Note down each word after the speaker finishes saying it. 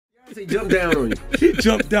She jumped down on you. She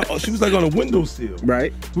jumped down. Oh, she was like on a windowsill.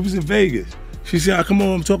 Right. We was in Vegas. She said, "I come on,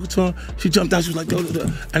 I'm talking to her." She jumped down. She was like, "Duh, duh,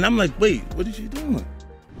 duh." And I'm like, "Wait, what is she doing?"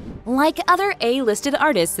 Like other A-listed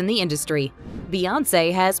artists in the industry,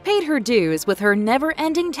 Beyonce has paid her dues with her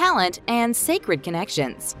never-ending talent and sacred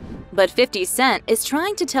connections. But 50 Cent is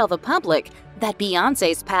trying to tell the public that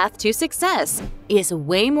Beyonce's path to success is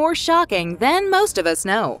way more shocking than most of us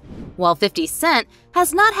know. While 50 Cent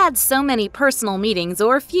has not had so many personal meetings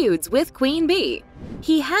or feuds with Queen Bee,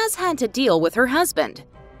 he has had to deal with her husband,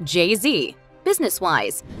 Jay-Z,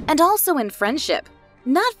 business-wise, and also in friendship.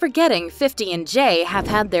 Not forgetting 50 and Jay have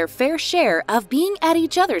had their fair share of being at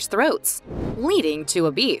each other's throats, leading to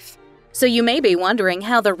a beef. So you may be wondering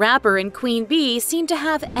how the rapper and Queen Bee seem to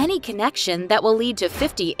have any connection that will lead to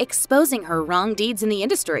 50 exposing her wrong deeds in the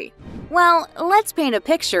industry. Well, let's paint a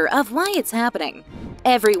picture of why it's happening.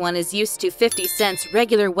 Everyone is used to 50 Cent's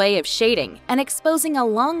regular way of shading and exposing a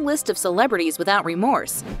long list of celebrities without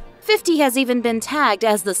remorse. 50 has even been tagged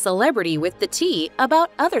as the celebrity with the tea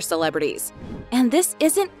about other celebrities. And this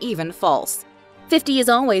isn't even false. 50 is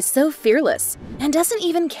always so fearless and doesn't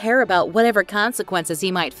even care about whatever consequences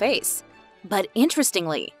he might face. But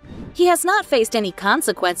interestingly, he has not faced any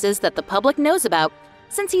consequences that the public knows about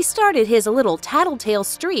since he started his little tattletale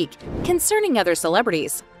streak concerning other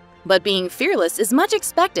celebrities. But being fearless is much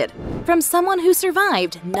expected from someone who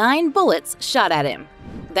survived 9 bullets shot at him.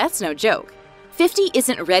 That's no joke. 50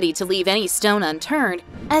 isn't ready to leave any stone unturned,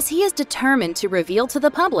 as he is determined to reveal to the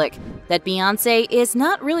public that Beyonce is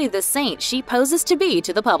not really the saint she poses to be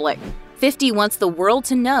to the public. 50 wants the world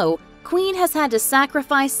to know Queen has had to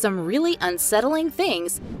sacrifice some really unsettling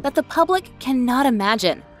things that the public cannot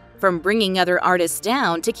imagine, from bringing other artists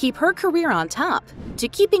down to keep her career on top, to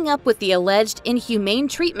keeping up with the alleged inhumane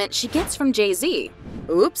treatment she gets from Jay-Z.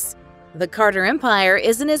 Oops, the Carter Empire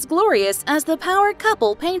isn't as glorious as the power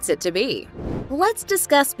couple paints it to be. Let's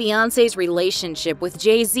discuss Beyonce's relationship with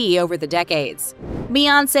Jay-Z over the decades.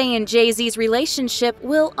 Beyonce and Jay-Z's relationship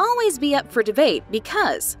will always be up for debate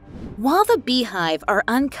because, while the Beehive are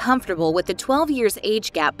uncomfortable with the 12 years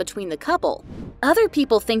age gap between the couple, other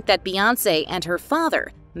people think that Beyonce and her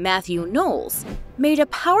father, Matthew Knowles, made a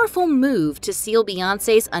powerful move to seal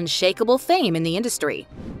Beyonce's unshakable fame in the industry.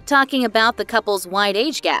 Talking about the couple's wide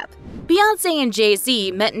age gap, Beyonce and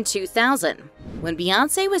Jay-Z met in 2000, when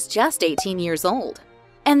Beyonce was just 18 years old,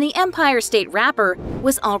 and the Empire State rapper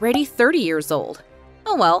was already 30 years old.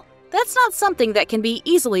 Oh well, that's not something that can be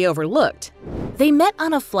easily overlooked. They met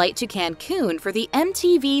on a flight to Cancun for the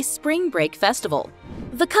MTV Spring Break Festival.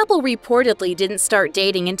 The couple reportedly didn't start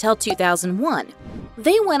dating until 2001.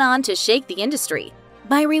 They went on to shake the industry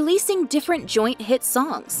by releasing different joint hit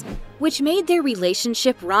songs, which made their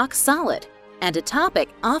relationship rock solid, and a topic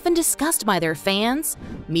often discussed by their fans,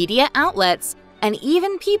 media outlets, and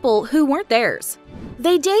even people who weren't theirs.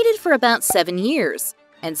 They dated for about 7 years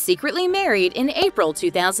and secretly married in April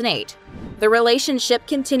 2008. The relationship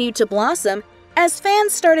continued to blossom as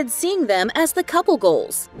fans started seeing them as the couple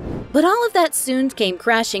goals. But all of that soon came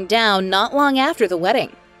crashing down not long after the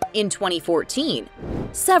wedding. In 2014,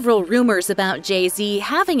 several rumors about Jay-Z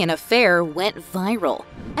having an affair went viral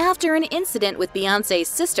after an incident with Beyonce's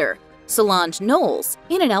sister, Solange Knowles,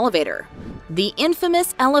 in an elevator. The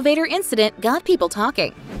infamous elevator incident got people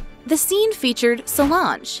talking. The scene featured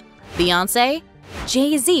Solange, Beyonce,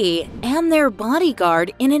 Jay-Z, and their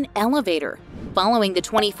bodyguard in an elevator following the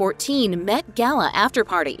 2014 Met Gala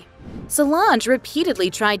afterparty. Solange repeatedly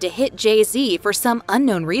tried to hit Jay-Z for some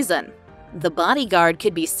unknown reason. The bodyguard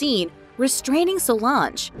could be seen restraining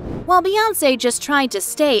Solange, while Beyonce just tried to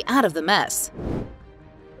stay out of the mess.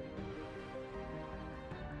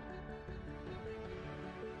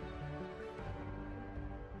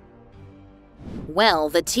 Well,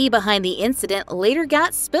 the tea behind the incident later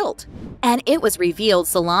got spilt, and it was revealed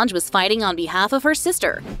Solange was fighting on behalf of her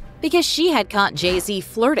sister because she had caught Jay-Z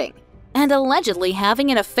flirting and allegedly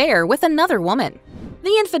having an affair with another woman.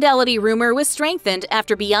 The infidelity rumor was strengthened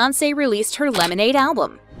after Beyonce released her Lemonade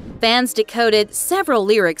album. Fans decoded several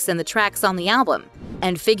lyrics in the tracks on the album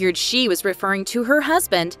and figured she was referring to her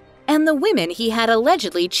husband and the women he had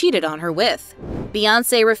allegedly cheated on her with.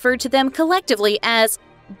 Beyonce referred to them collectively as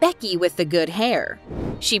Becky with the good hair.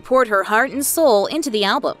 She poured her heart and soul into the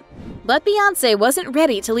album, but Beyonce wasn't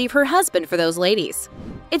ready to leave her husband for those ladies.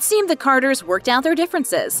 It seemed the Carters worked out their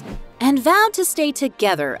differences and vowed to stay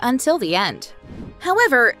together until the end.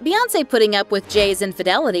 However, Beyonce putting up with Jay's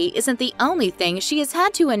infidelity isn't the only thing she has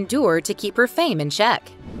had to endure to keep her fame in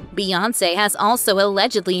check. Beyonce has also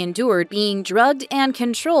allegedly endured being drugged and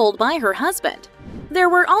controlled by her husband. There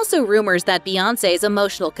were also rumors that Beyonce's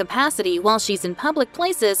emotional capacity while she's in public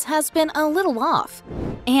places has been a little off.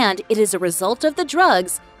 and it is a result of the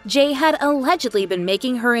drugs Jay had allegedly been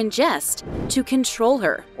making her ingest to control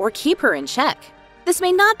her or keep her in check. This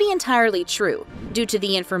may not be entirely true due to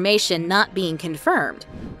the information not being confirmed,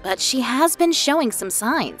 but she has been showing some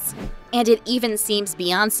signs. And it even seems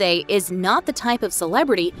Beyonce is not the type of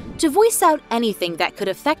celebrity to voice out anything that could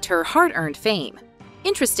affect her hard-earned fame.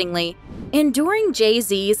 Interestingly, enduring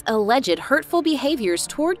Jay-Z's alleged hurtful behaviors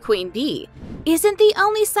toward Queen Bee isn't the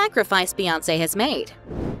only sacrifice Beyonce has made.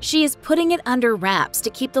 She is putting it under wraps to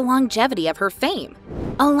keep the longevity of her fame.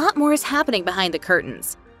 A lot more is happening behind the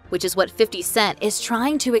curtains, which is what 50 Cent is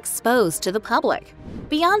trying to expose to the public.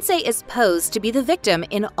 Beyonce is posed to be the victim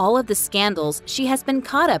in all of the scandals she has been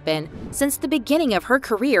caught up in since the beginning of her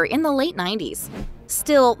career in the late 90s.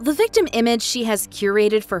 Still, the victim image she has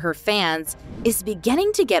curated for her fans is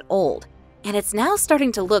beginning to get old, and it's now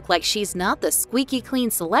starting to look like she's not the squeaky clean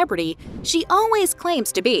celebrity she always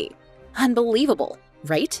claims to be. Unbelievable,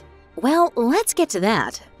 right? Well, let's get to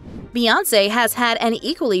that. Beyonce has had an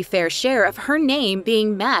equally fair share of her name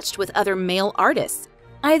being matched with other male artists,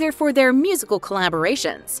 either for their musical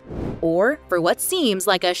collaborations or for what seems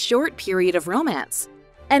like a short period of romance.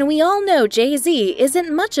 And we all know Jay-Z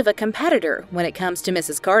isn't much of a competitor when it comes to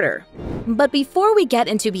Mrs. Carter. But before we get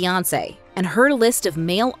into Beyonce and her list of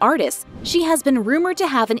male artists she has been rumored to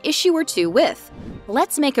have an issue or two with,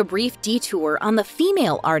 let's make a brief detour on the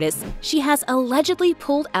female artists she has allegedly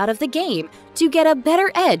pulled out of the game to get a better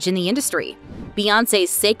edge in the industry. Beyonce's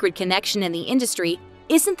sacred connection in the industry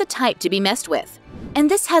isn't the type to be messed with, and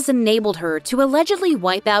this has enabled her to allegedly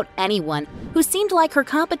wipe out anyone who seemed like her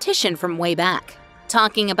competition from way back.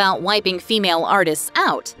 Talking about wiping female artists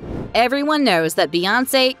out, everyone knows that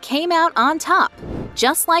Beyonce came out on top,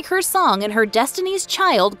 just like her song in her Destiny's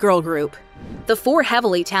Child girl group. The four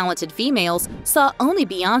heavily talented females saw only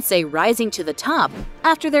Beyonce rising to the top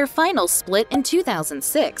after their final split in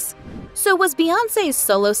 2006. So was Beyonce's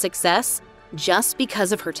solo success just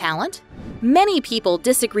because of her talent? Many people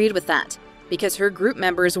disagreed with that, because her group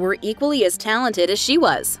members were equally as talented as she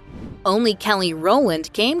was. Only Kelly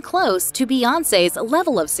Rowland came close to Beyonce's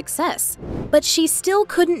level of success, but she still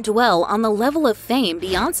couldn't dwell on the level of fame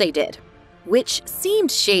Beyonce did, which seemed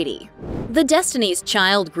shady. The Destiny's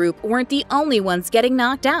Child group weren't the only ones getting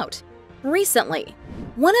knocked out. Recently,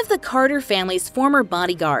 one of the Carter family's former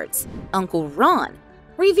bodyguards, Uncle Ron,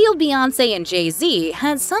 revealed Beyonce and Jay-Z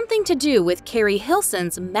had something to do with Carrie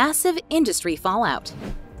Hilson's massive industry fallout.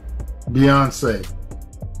 Beyonce,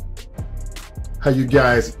 how you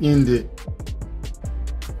guys ended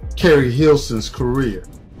Carrie Hilson's career.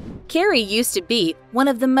 Carrie used to be one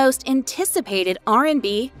of the most anticipated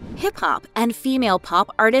R&B, hip-hop, and female pop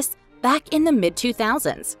artists back in the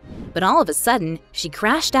mid-2000s. But all of a sudden, she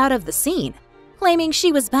crashed out of the scene, claiming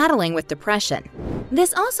she was battling with depression.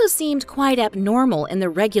 This also seemed quite abnormal in the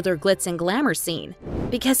regular glitz and glamour scene,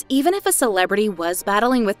 because even if a celebrity was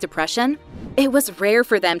battling with depression, it was rare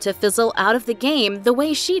for them to fizzle out of the game the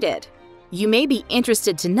way she did. You may be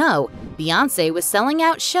interested to know Beyonce was selling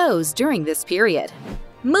out shows during this period.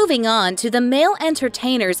 Moving on to the male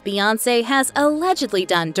entertainers Beyonce has allegedly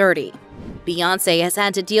done dirty. Beyonce has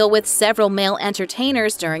had to deal with several male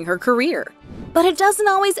entertainers during her career, but it doesn't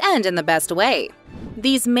always end in the best way.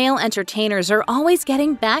 These male entertainers are always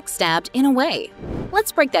getting backstabbed in a way.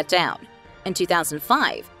 Let's break that down. In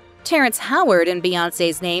 2005, Terrence Howard and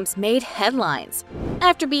Beyonce's names made headlines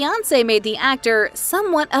after Beyonce made the actor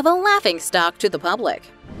somewhat of a laughingstock to the public.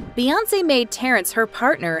 Beyonce made Terrence her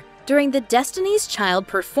partner during the Destiny's Child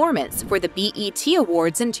performance for the BET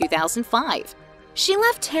Awards in 2005. She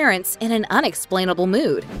left Terrence in an unexplainable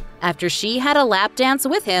mood after she had a lap dance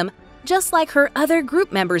with him, just like her other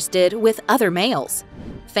group members did with other males.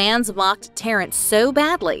 Fans mocked Terrence so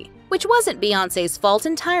badly, which wasn't Beyonce's fault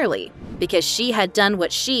entirely, because she had done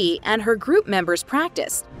what she and her group members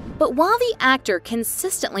practiced. But while the actor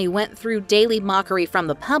consistently went through daily mockery from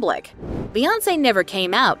the public, Beyonce never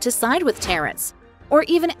came out to side with Terrence, or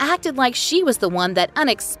even acted like she was the one that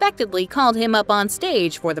unexpectedly called him up on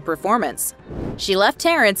stage for the performance. She left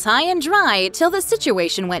Terrence high and dry till the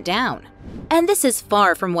situation went down. And this is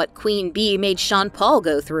far from what Queen Bee made Sean Paul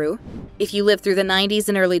go through. If you lived through the 90s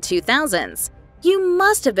and early 2000s, you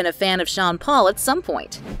must have been a fan of Sean Paul at some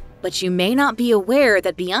point. But you may not be aware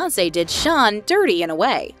that Beyonce did Sean dirty in a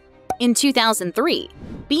way. In 2003,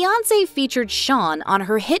 Beyonce featured Sean on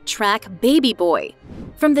her hit track Baby Boy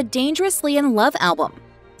from the Dangerously in Love album.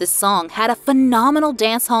 The song had a phenomenal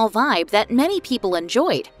dancehall vibe that many people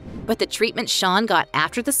enjoyed, but the treatment Sean got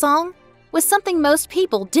after the song was something most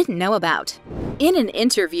people didn't know about. In an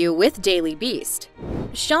interview with Daily Beast,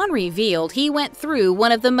 Sean revealed he went through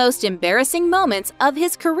one of the most embarrassing moments of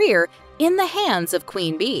his career in the hands of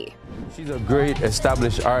Queen Bee. She's a great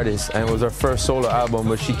established artist, and it was her first solo album,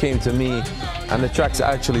 but she came to me, and the tracks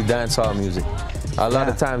are actually dancehall music. A lot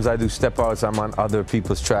of times I do step outs, I'm on other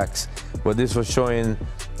people's tracks, but this was showing,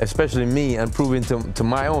 especially me, and proving to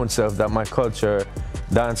my own self that my culture,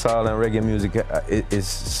 dancehall and reggae music is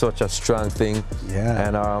such a strong thing. Yeah.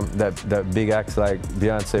 And that big acts like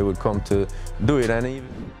Beyonce would come to do it. And even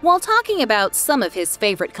while talking about some of his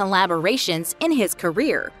favorite collaborations in his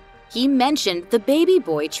career, he mentioned the Baby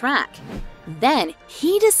Boy track. Then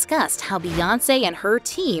he discussed how Beyonce and her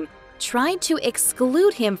team tried to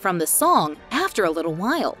exclude him from the song after a little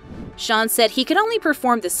while. Sean said he could only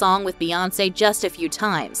perform the song with Beyonce just a few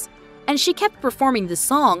times, and she kept performing the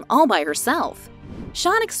song all by herself.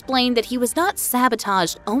 Sean explained that he was not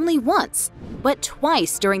sabotaged only once, but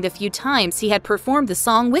twice during the few times he had performed the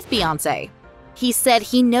song with Beyonce. He said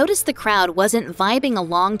he noticed the crowd wasn't vibing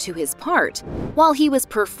along to his part while he was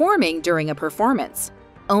performing during a performance,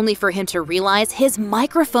 only for him to realize his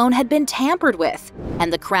microphone had been tampered with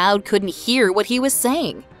and the crowd couldn't hear what he was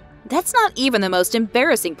saying. That's not even the most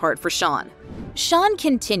embarrassing part for Sean. Sean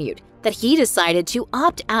continued that he decided to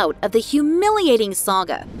opt out of the humiliating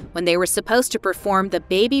saga when they were supposed to perform the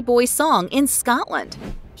Baby Boy song in Scotland.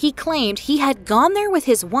 He claimed he had gone there with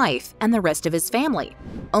his wife and the rest of his family,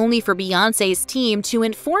 only for Beyonce's team to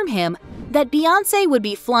inform him that Beyonce would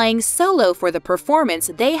be flying solo for the performance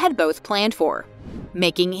they had both planned for,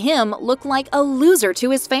 making him look like a loser to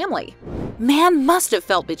his family. Man must have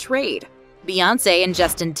felt betrayed. Beyonce and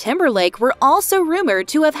Justin Timberlake were also rumored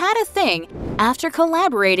to have had a thing after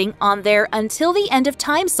collaborating on their Until the End of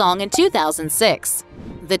Time song in 2006.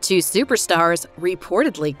 The two superstars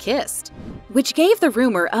reportedly kissed, which gave the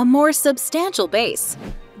rumor a more substantial base,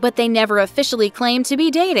 but they never officially claimed to be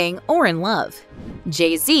dating or in love.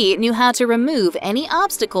 Jay-Z knew how to remove any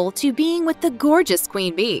obstacle to being with the gorgeous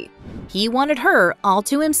Queen Bee. He wanted her all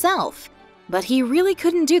to himself, but he really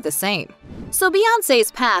couldn't do the same. So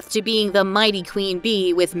Beyonce's path to being the mighty Queen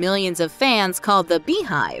Bee with millions of fans called the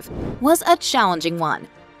Beehive was a challenging one.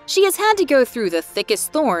 She has had to go through the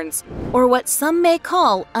thickest thorns, or what some may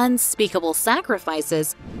call unspeakable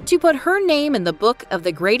sacrifices, to put her name in the book of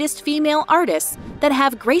the greatest female artists that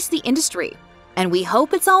have graced the industry. And we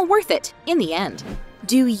hope it's all worth it in the end.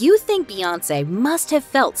 Do you think Beyonce must have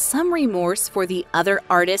felt some remorse for the other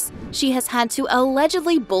artists she has had to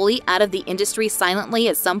allegedly bully out of the industry silently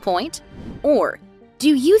at some point? Or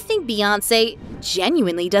do you think Beyonce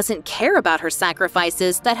genuinely doesn't care about her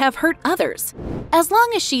sacrifices that have hurt others, as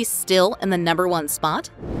long as she's still in the #1 spot?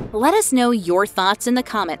 Let us know your thoughts in the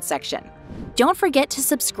comment section. Don't forget to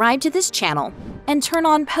subscribe to this channel and turn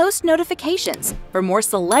on post notifications for more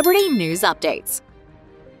celebrity news updates.